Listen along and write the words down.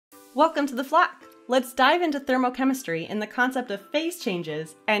Welcome to the flock. Let's dive into thermochemistry and the concept of phase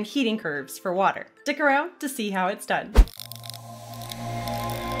changes and heating curves for water. Stick around to see how it's done.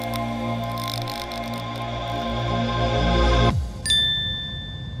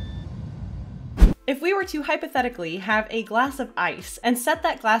 If we were to hypothetically have a glass of ice and set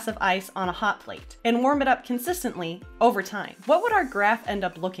that glass of ice on a hot plate and warm it up consistently over time, what would our graph end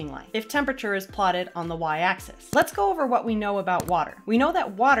up looking like if temperature is plotted on the y-axis? Let's go over what we know about water. We know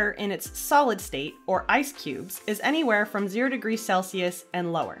that water in its solid state, or ice cubes, is anywhere from 0 degrees Celsius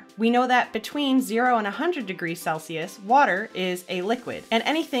and lower. We know that between 0 and 100 degrees Celsius, water is a liquid, and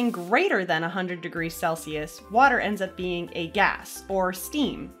anything greater than 100 degrees Celsius, water ends up being a gas, or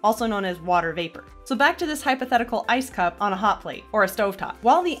steam, also known as water vapor. So back to this hypothetical ice cup on a hot plate or a stovetop.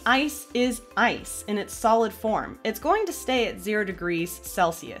 While the ice is ice in its solid form, it's going to stay at 0 degrees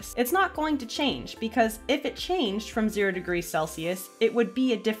Celsius. It's not going to change because if it changed from 0 degrees Celsius, it would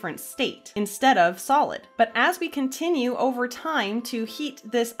be a different state instead of solid. But as we continue over time to heat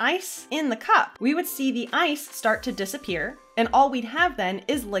this ice in the cup, we would see the ice start to disappear, and all we'd have then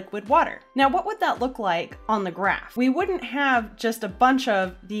is liquid water. Now, what would that look like on the graph? We wouldn't have just a bunch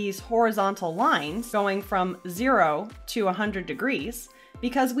of these horizontal lines going from 0 to 100 degrees,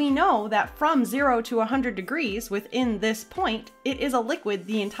 because we know that from 0 to 100 degrees within this point, it is a liquid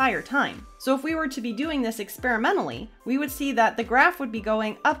the entire time. So if we were to be doing this experimentally, we would see that the graph would be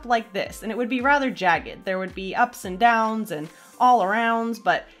going up like this, and it would be rather jagged. There would be ups and downs and all arounds,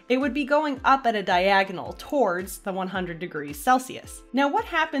 but it would be going up at a diagonal towards the 100 degrees Celsius. Now, what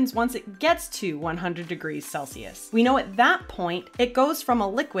happens once it gets to 100 degrees Celsius? We know at that point, it goes from a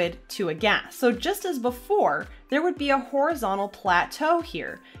liquid to a gas. So just as before, there would be a horizontal plateau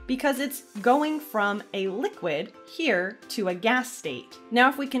here because it's going from a liquid here to a gas state. Now,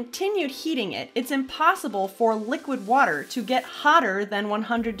 if we continued heating it, it's impossible for liquid water to get hotter than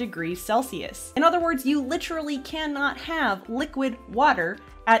 100 degrees Celsius. In other words, you literally cannot have liquid water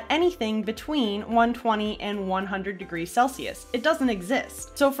at anything between 120 and 100 degrees Celsius. It doesn't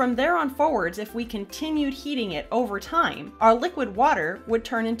exist. So from there on forwards, if we continued heating it over time, our liquid water would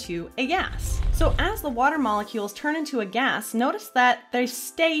turn into a gas. So as the water molecules turn into a gas, notice that they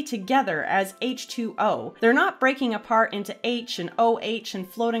stay together as H2O. They're not breaking apart into H and OH and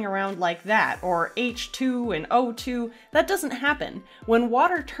floating around like that, or H2 and O2. That doesn't happen. When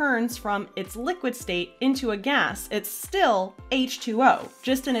water turns from its liquid state into a gas, it's still H2O,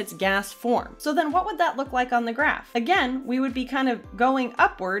 just in its gas form. So then what would that look like on the graph? Again, we would be kind of going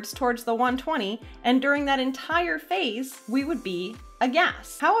upwards towards the 120, and during that entire phase, we would be a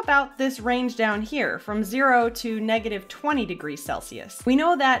gas. How about this range down here from 0 to -20 degrees Celsius? We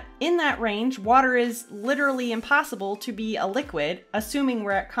know that in that range, water is literally impossible to be a liquid, assuming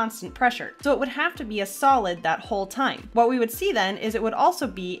we're at constant pressure. So it would have to be a solid that whole time. What we would see then is it would also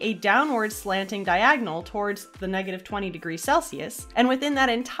be a downward slanting diagonal towards the -20 degrees Celsius. And within that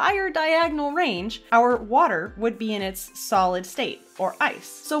entire diagonal range, our water would be in its solid state, or ice.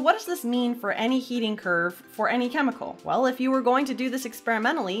 So what does this mean for any heating curve for any chemical? Well, if you were going to do this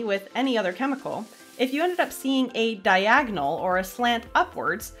experimentally with any other chemical, if you ended up seeing a diagonal or a slant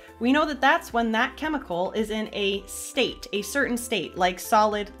upwards, we know that that's when that chemical is in a state, a certain state, like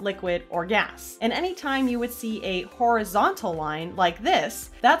solid, liquid, or gas. And anytime you would see a horizontal line like this,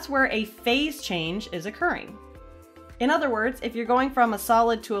 that's where a phase change is occurring. In other words, if you're going from a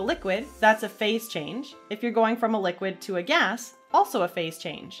solid to a liquid, that's a phase change. If you're going from a liquid to a gas, also a phase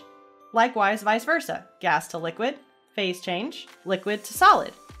change. Likewise, vice versa. Gas to liquid, phase change. Liquid to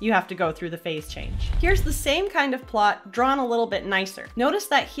solid. You have to go through the phase change. Here's the same kind of plot drawn a little bit nicer. Notice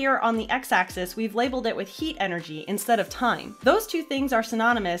that here on the x-axis, we've labeled it with heat energy instead of time. Those two things are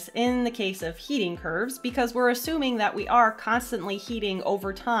synonymous in the case of heating curves because we're assuming that we are constantly heating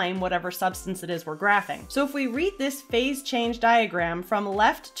over time whatever substance it is we're graphing. So if we read this phase change diagram from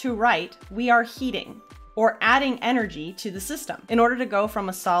left to right, we are heating, or adding energy to the system in order to go from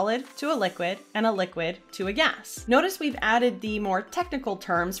a solid to a liquid and a liquid to a gas. Notice we've added the more technical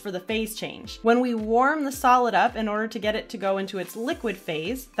terms for the phase change. When we warm the solid up in order to get it to go into its liquid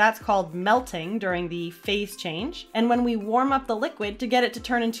phase, that's called melting during the phase change. And when we warm up the liquid to get it to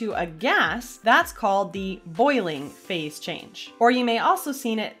turn into a gas, that's called the boiling phase change. Or you may also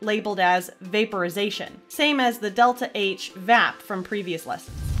seen it labeled as vaporization, same as the delta H vap from previous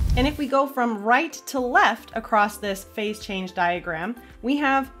lessons. And if we go from right to left across this phase change diagram, we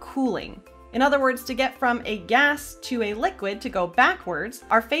have cooling. In other words, to get from a gas to a liquid to go backwards,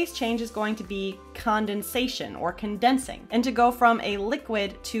 our phase change is going to be condensation or condensing. And to go from a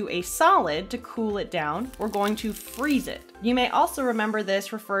liquid to a solid, to cool it down, we're going to freeze it. You may also remember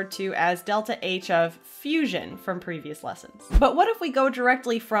this referred to as delta H of fusion from previous lessons. But what if we go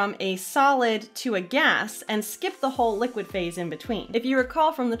directly from a solid to a gas and skip the whole liquid phase in between? If you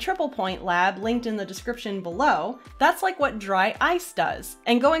recall from the triple point lab linked in the description below, that's like what dry ice does.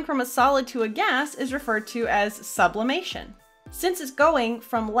 And going from a solid to a gas is referred to as sublimation. Since it's going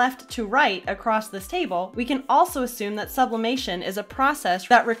from left to right across this table, we can also assume that sublimation is a process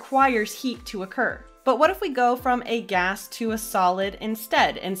that requires heat to occur. But what if we go from a gas to a solid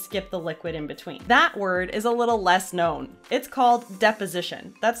instead and skip the liquid in between? That word is a little less known. It's called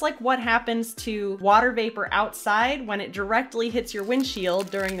deposition. That's like what happens to water vapor outside when it directly hits your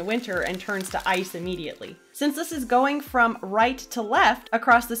windshield during the winter and turns to ice immediately. Since this is going from right to left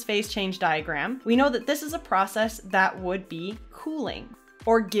across this phase change diagram, we know that this is a process that would be cooling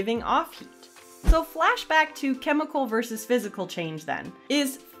or giving off heat. So flashback to chemical versus physical change then.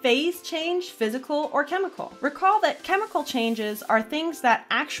 Is phase change physical or chemical? Recall that chemical changes are things that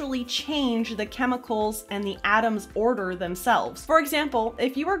actually change the chemicals and the atoms' order themselves. For example,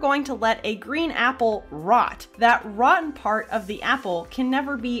 if you were going to let a green apple rot, that rotten part of the apple can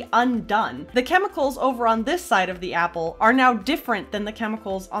never be undone. The chemicals over on this side of the apple are now different than the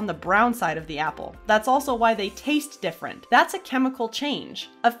chemicals on the brown side of the apple. That's also why they taste different. That's a chemical change.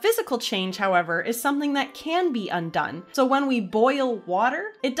 A physical change, however, is something that can be undone. So when we boil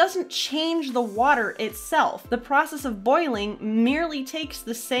water, it doesn't change the water itself. The process of boiling merely takes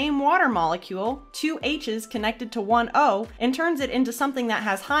the same water molecule, two H's connected to one O, and turns it into something that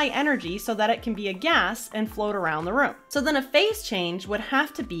has high energy so that it can be a gas and float around the room. So then a phase change would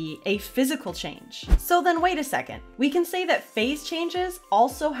have to be a physical change. So then wait a second. We can say that phase changes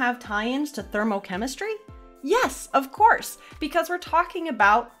also have tie-ins to thermochemistry? Yes, of course, because we're talking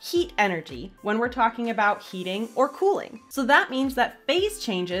about heat energy when we're talking about heating or cooling. So that means that phase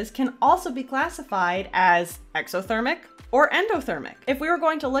changes can also be classified as exothermic or endothermic. If we were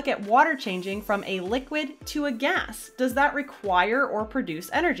going to look at water changing from a liquid to a gas, does that require or produce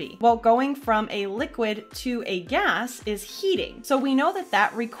energy? Well, going from a liquid to a gas is heating. So we know that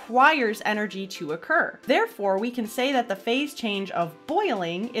that requires energy to occur. Therefore, we can say that the phase change of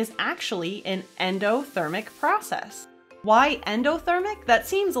boiling is actually an endothermic process. Why endothermic? That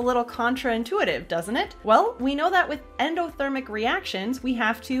seems a little counterintuitive, doesn't it? Well, we know that with endothermic reactions, we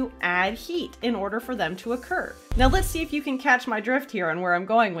have to add heat in order for them to occur. Now let's see if you can catch my drift here on where I'm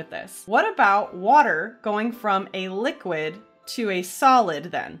going with this. What about water going from a liquid to a solid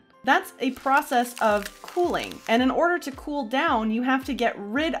then? That's a process of cooling. And in order to cool down, you have to get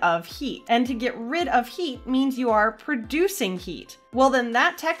rid of heat. And to get rid of heat means you are producing heat. Well, then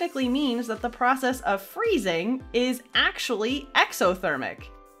that technically means that the process of freezing is actually exothermic.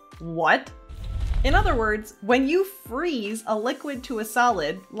 What? In other words, when you freeze a liquid to a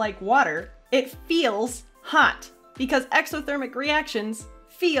solid, like water, it feels hot because exothermic reactions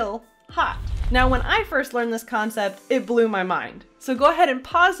feel hot. Now, when I first learned this concept, it blew my mind. So go ahead and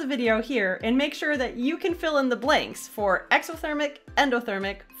pause the video here and make sure that you can fill in the blanks for exothermic,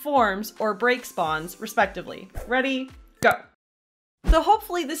 endothermic, forms, or break spawns, respectively. Ready? Go. So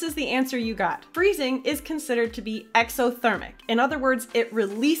hopefully this is the answer you got. Freezing is considered to be exothermic. In other words, it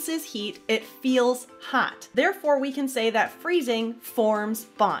releases heat, it feels hot. Therefore, we can say that freezing forms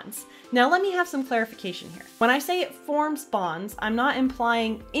bonds. Now let me have some clarification here. When I say it forms bonds, I'm not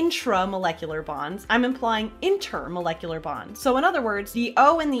implying intramolecular bonds, I'm implying intermolecular bonds. So in other words, the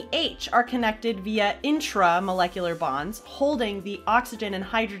O and the H are connected via intramolecular bonds, holding the oxygen and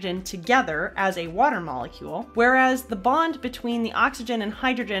hydrogen together as a water molecule, whereas the bond between the oxygen and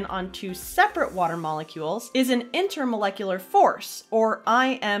hydrogen on two separate water molecules is an intermolecular force, or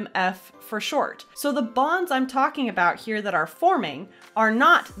IMF for short. So the bonds I'm talking about here that are forming are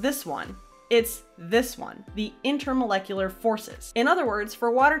not this one. It's this one, the intermolecular forces. In other words, for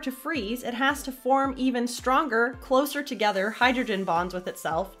water to freeze, it has to form even stronger, closer together hydrogen bonds with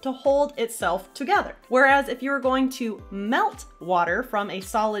itself to hold itself together. Whereas if you were going to melt water from a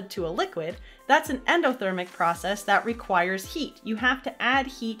solid to a liquid, that's an endothermic process that requires heat. You have to add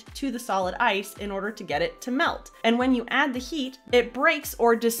heat to the solid ice in order to get it to melt. And when you add the heat, it breaks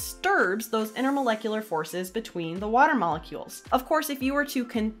or disturbs those intermolecular forces between the water molecules. Of course, if you were to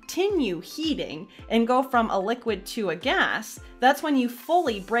continue heating and go from a liquid to a gas, that's when you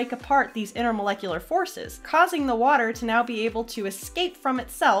fully break apart these intermolecular forces, causing the water to now be able to escape from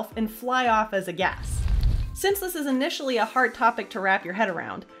itself and fly off as a gas. Since this is initially a hard topic to wrap your head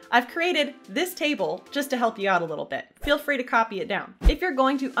around, I've created this table just to help you out a little bit. Feel free to copy it down. If you're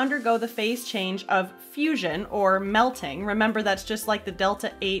going to undergo the phase change of fusion or melting, remember that's just like the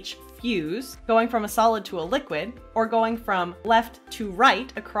delta H fuse, going from a solid to a liquid, or going from left to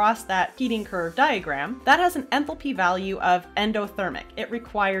right across that heating curve diagram, that has an enthalpy value of endothermic. It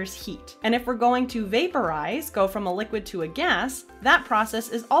requires heat. And if we're going to vaporize, go from a liquid to a gas, that process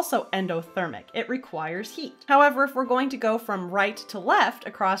is also endothermic. It requires heat. However, if we're going to go from right to left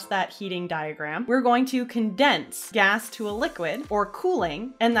across that heating diagram, we're going to condense gas to a liquid, or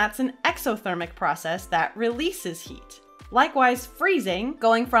cooling, and that's an exothermic process that releases heat. Likewise, freezing,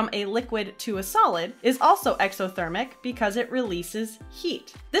 going from a liquid to a solid, is also exothermic because it releases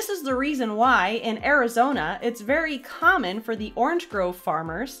heat. This is the reason why in Arizona, it's very common for the orange grove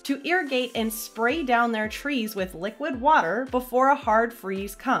farmers to irrigate and spray down their trees with liquid water before a hard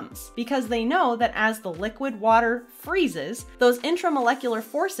freeze comes, because they know that as the liquid water freezes, those intramolecular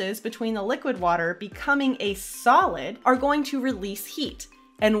forces between the liquid water becoming a solid are going to release heat.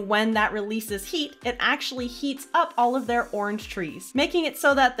 And when that releases heat, it actually heats up all of their orange trees, making it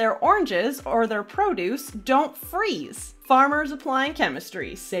so that their oranges or their produce don't freeze. Farmers applying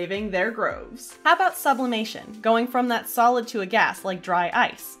chemistry, saving their groves. How about sublimation, going from that solid to a gas like dry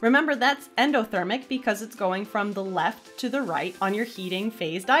ice? Remember, that's endothermic because it's going from the left to the right on your heating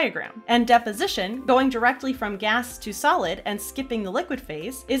phase diagram. And deposition, going directly from gas to solid and skipping the liquid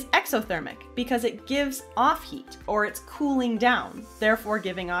phase, is exothermic because it gives off heat, or it's cooling down, therefore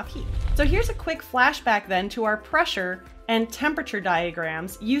giving off heat. So here's a quick flashback then to our pressure and temperature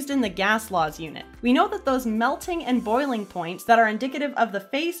diagrams used in the gas laws unit. We know that those melting and boiling points that are indicative of the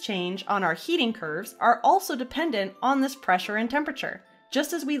phase change on our heating curves are also dependent on this pressure and temperature,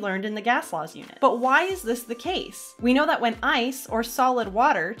 just as we learned in the gas laws unit. But why is this the case? We know that when ice or solid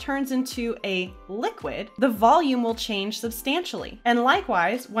water turns into a liquid, the volume will change substantially. And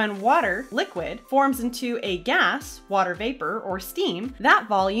likewise, when water, liquid, forms into a gas, water vapor, or steam, that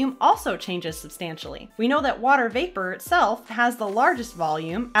volume also changes substantially. We know that water vapor itself has the largest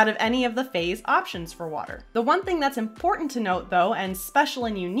volume out of any of the phase options for water. The one thing that's important to note though, and special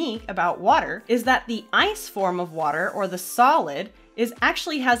and unique about water, is that the ice form of water, or the solid,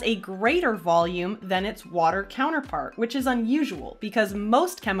 actually has a greater volume than its water counterpart, which is unusual because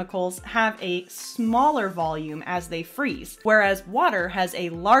most chemicals have a smaller volume as they freeze, whereas water has a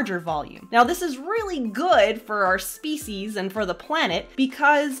larger volume. Now, this is really good for our species and for the planet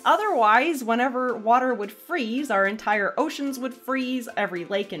because otherwise, whenever water would freeze, our entire oceans would freeze, every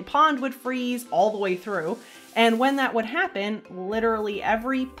lake and pond would freeze all the way through. And when that would happen, literally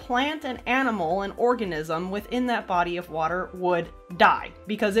every plant and animal and organism within that body of water would die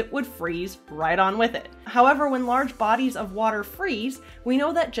because it would freeze right on with it. However, when large bodies of water freeze, we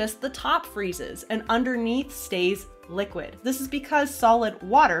know that just the top freezes and underneath stays liquid. This is because solid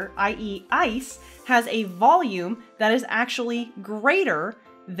water, i.e. ice, has a volume that is actually greater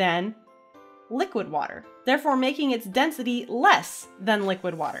than liquid water, therefore making its density less than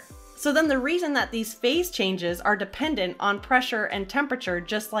liquid water. So then the reason that these phase changes are dependent on pressure and temperature,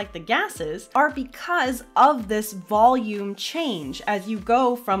 just like the gases, are because of this volume change as you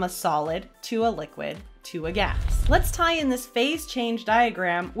go from a solid to a liquid to a gas. Let's tie in this phase change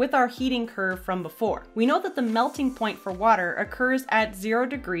diagram with our heating curve from before. We know that the melting point for water occurs at 0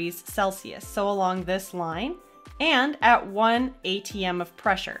 degrees Celsius, so along this line, and at 1 atm of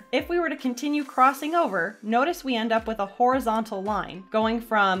pressure. If we were to continue crossing over, notice we end up with a horizontal line going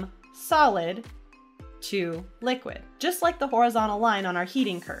from solid to liquid, just like the horizontal line on our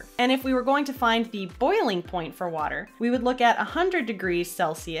heating curve. And if we were going to find the boiling point for water, we would look at 100 degrees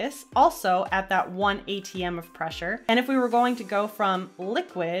Celsius, also at that 1 atm of pressure. And if we were going to go from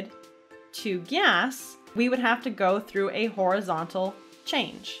liquid to gas, we would have to go through a horizontal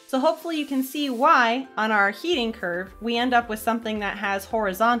change. So hopefully you can see why on our heating curve, we end up with something that has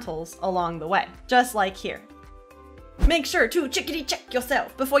horizontals along the way, just like here. Make sure to chickadee check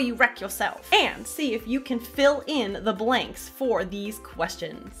yourself before you wreck yourself and see if you can fill in the blanks for these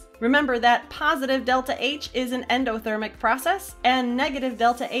questions. Remember that positive delta H is an endothermic process and negative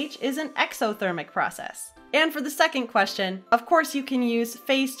delta H is an exothermic process. And for the second question, of course you can use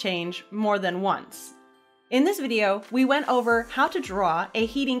phase change more than once. In this video, we went over how to draw a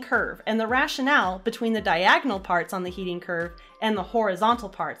heating curve and the rationale between the diagonal parts on the heating curve and the horizontal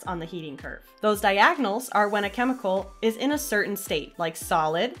parts on the heating curve. Those diagonals are when a chemical is in a certain state, like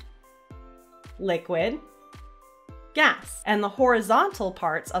solid, liquid, gas. And the horizontal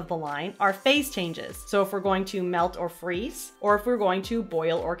parts of the line are phase changes. So if we're going to melt or freeze, or if we're going to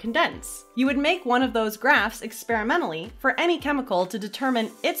boil or condense. You would make one of those graphs experimentally for any chemical to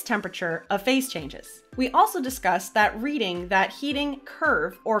determine its temperature of phase changes. We also discussed that reading that heating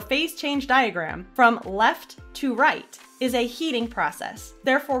curve or phase change diagram from left to right is a heating process.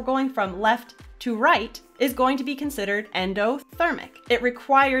 Therefore, going from left to right is going to be considered endothermic. It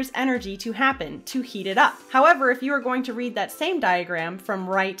requires energy to happen to heat it up. However, if you are going to read that same diagram from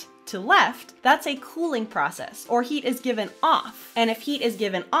right to left, that's a cooling process, or heat is given off. And if heat is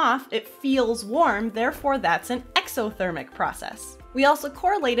given off, it feels warm, therefore that's an exothermic process. We also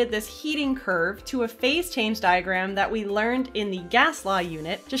correlated this heating curve to a phase change diagram that we learned in the gas law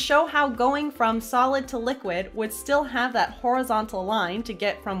unit to show how going from solid to liquid would still have that horizontal line to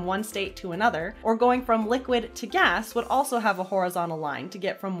get from one state to another, or going from liquid to gas would also have a horizontal line to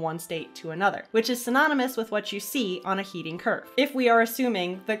get from one state to another, which is synonymous with what you see on a heating curve, if we are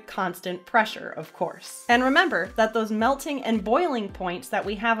assuming the constant pressure, of course. And remember that those melting and boiling points that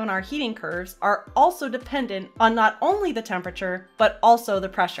we have on our heating curves are also dependent on not only the temperature, but also the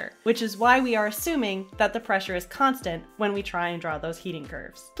pressure, which is why we are assuming that the pressure is constant when we try and draw those heating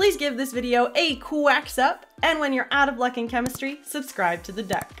curves. Please give this video a quacks up, and when you're out of luck in chemistry, subscribe to the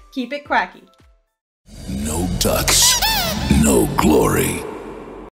deck. Keep it quacky. No guts, no glory.